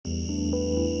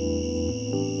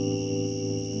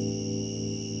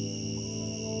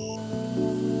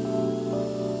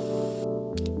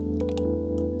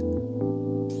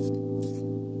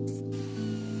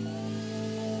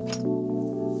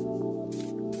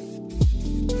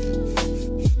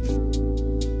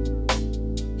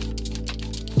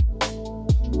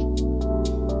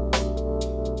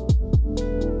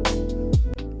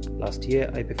year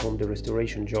I performed a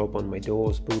restoration job on my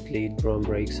doors, boot lid, drum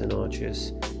brakes and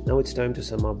arches. Now it's time to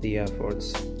sum up the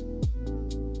efforts.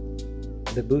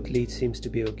 The boot lid seems to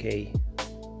be okay.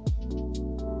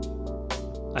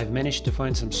 I've managed to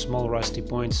find some small rusty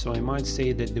points, so I might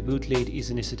say that the boot lid is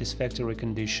in a satisfactory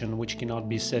condition, which cannot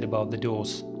be said about the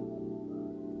doors.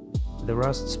 The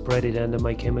rust spread under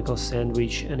my chemical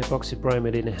sandwich, and epoxy primer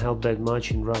didn't help that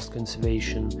much in rust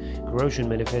conservation. Corrosion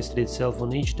manifested itself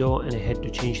on each door and I had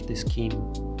to change the scheme.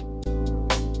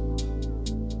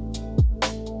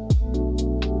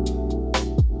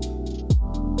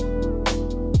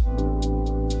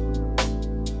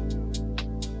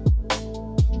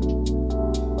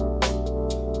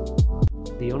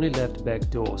 The only left back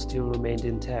door still remained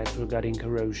intact regarding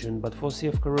corrosion, but foci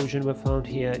of corrosion were found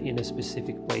here in a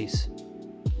specific place.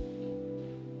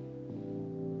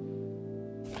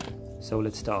 So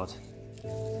let's start.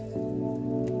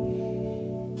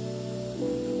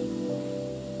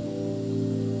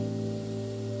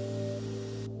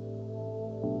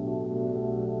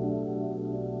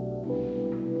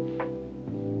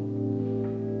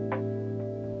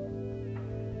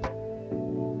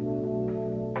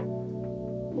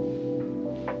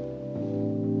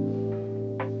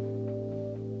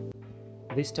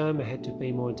 This time I had to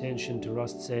pay more attention to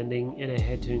rust sanding and I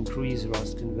had to increase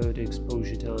rust converter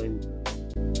exposure time.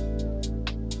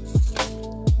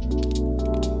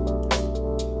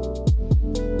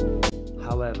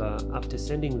 However, after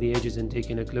sanding the edges and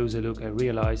taking a closer look, I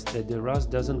realized that the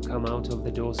rust doesn't come out of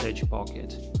the door's edge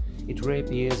pocket. It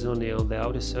reappears only on the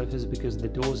outer surface because the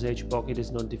door's edge pocket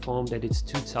is not deformed and it's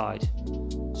too tight,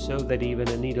 so that even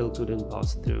a needle couldn't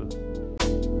pass through.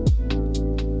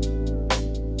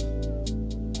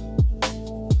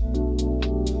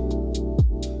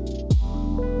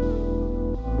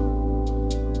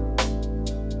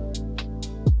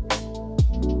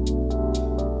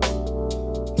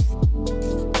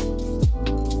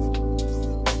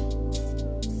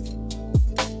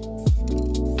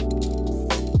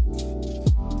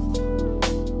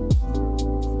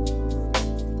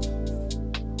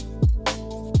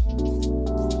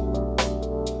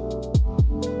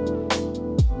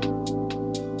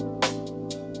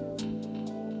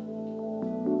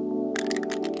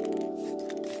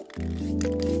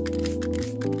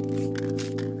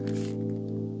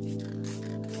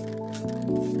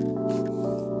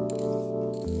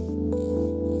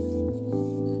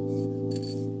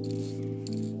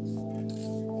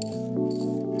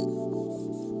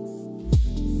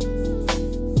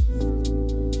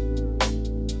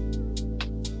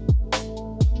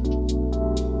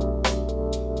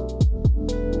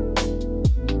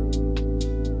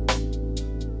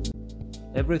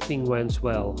 Everything went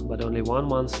well, but only 1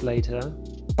 month later,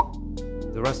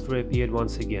 the rust reappeared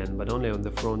once again, but only on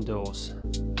the front doors.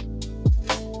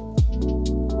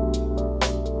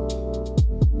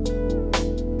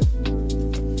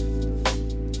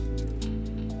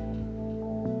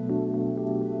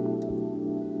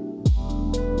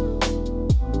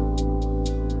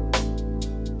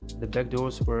 The back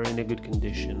doors were in a good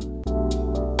condition.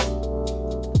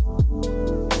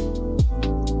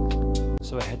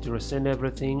 So I had to resand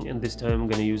everything, and this time I'm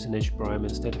gonna use an edge primer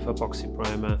instead of epoxy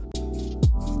primer.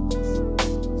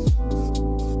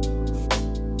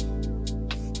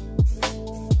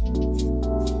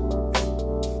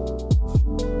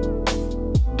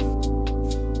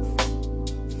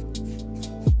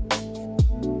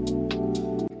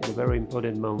 At a very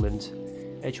important moment,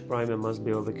 edge primer must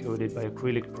be overcoated by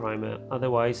acrylic primer,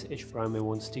 otherwise edge primer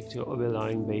won't stick to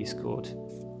overlying base coat.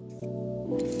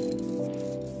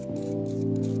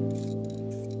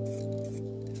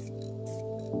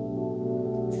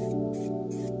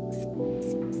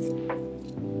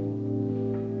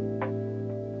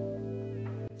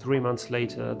 Three months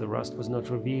later, the rust was not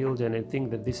revealed, and I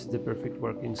think that this is the perfect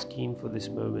working scheme for this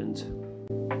moment.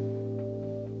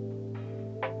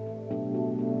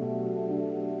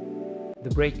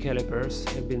 The brake calipers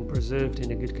have been preserved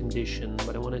in a good condition,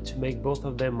 but I wanted to make both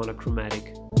of them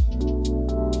monochromatic.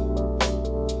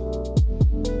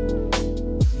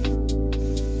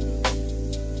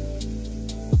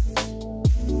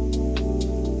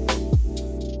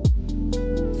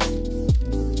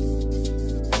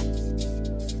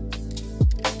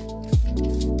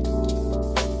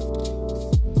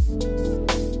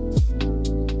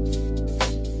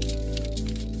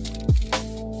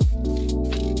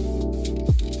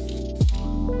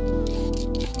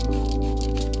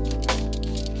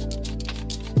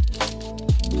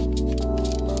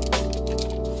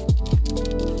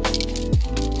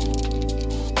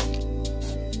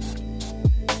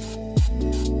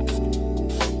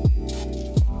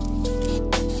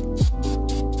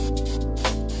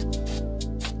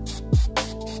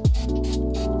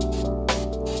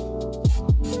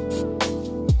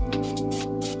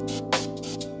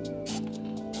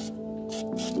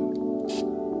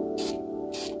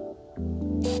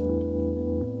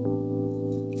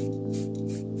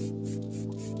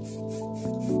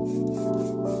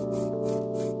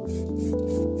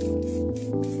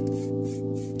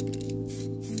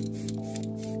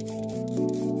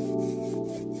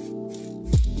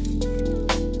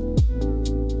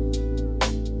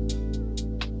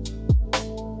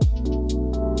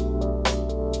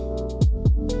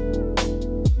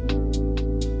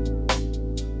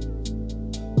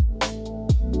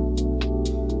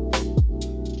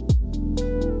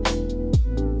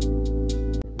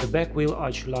 back wheel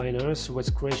arch liners was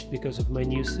scratched because of my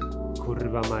new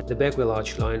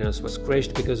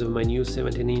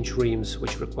 17-inch rims,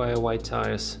 which require wide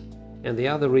tires. And the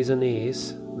other reason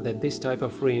is that this type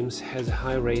of rims has a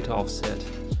high rate offset.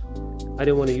 I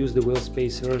don't want to use the wheel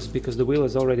spacers because the wheel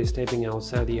is already stepping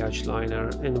outside the arch liner,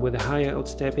 and with a higher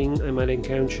outstepping I might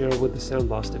encounter with the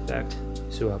sandblast effect.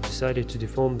 So I've decided to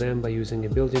deform them by using a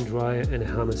built-in dryer and a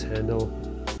hammer's handle.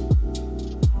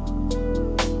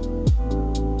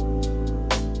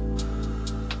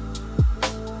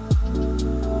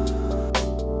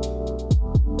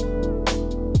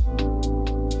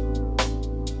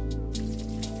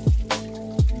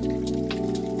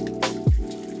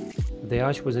 The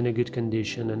arch was in a good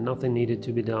condition and nothing needed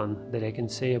to be done that I can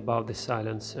say about the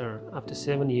silencer. After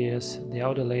 7 years, the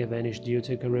outer layer vanished due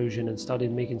to corrosion and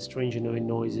started making strange annoying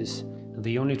noises.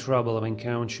 The only trouble I've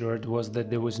encountered was that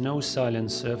there was no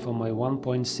silencer for my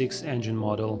 1.6 engine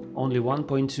model. Only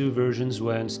 1.2 versions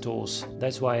were in stores.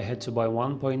 That's why I had to buy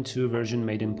 1.2 version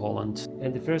made in Poland.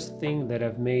 And the first thing that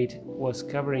I've made was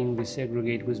covering this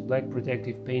aggregate with black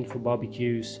protective paint for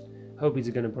barbecues. Hope it's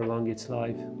gonna prolong its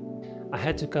life. I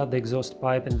had to cut the exhaust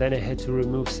pipe and then I had to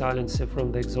remove silencer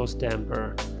from the exhaust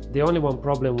damper. The only one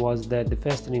problem was that the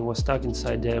fastening was stuck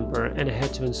inside damper and I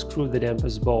had to unscrew the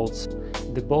damper's bolts.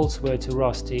 The bolts were too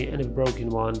rusty and I've broken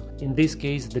one. In this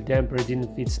case the damper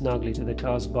didn't fit snugly to the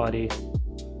car's body.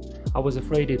 I was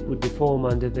afraid it would deform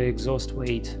under the exhaust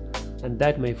weight, and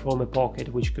that may form a pocket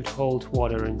which could hold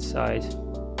water inside.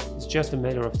 It's just a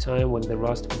matter of time when the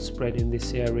rust would spread in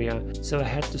this area, so I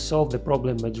had to solve the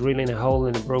problem by drilling a hole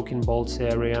in a broken bolts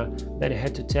area. Then I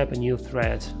had to tap a new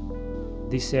thread.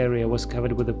 This area was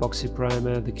covered with epoxy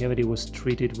primer, the cavity was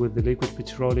treated with the liquid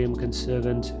petroleum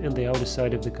conservant, and the outer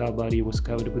side of the car body was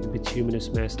covered with bituminous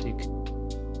mastic.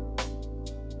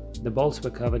 The bolts were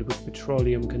covered with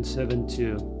petroleum conservant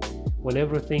too. When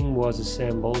everything was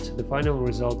assembled, the final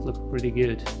result looked pretty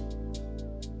good.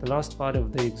 The last part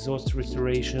of the exhaust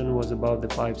restoration was about the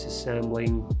pipe's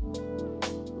assembling.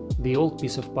 The old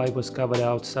piece of pipe was covered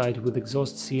outside with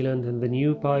exhaust sealant and the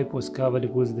new pipe was covered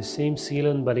with the same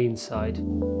sealant but inside.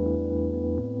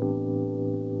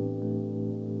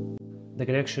 The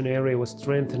connection area was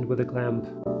strengthened with a clamp.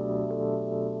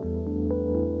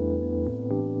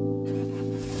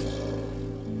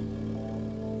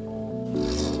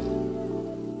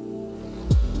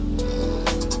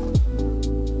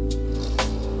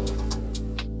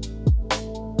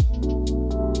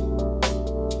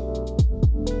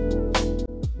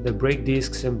 The brake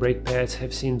discs and brake pads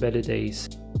have seen better days.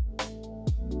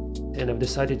 And I've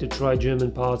decided to try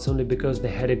German parts only because they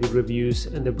had a good reviews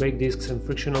and the brake discs and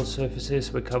frictional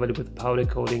surfaces were covered with powder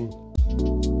coating.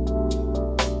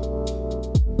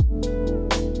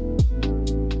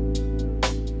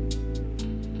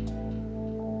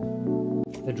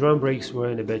 The drum brakes were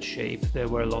in a bad shape. There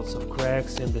were lots of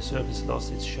cracks and the surface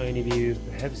lost its shiny view,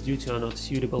 perhaps due to a not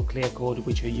suitable clear coat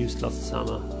which I used last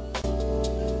summer.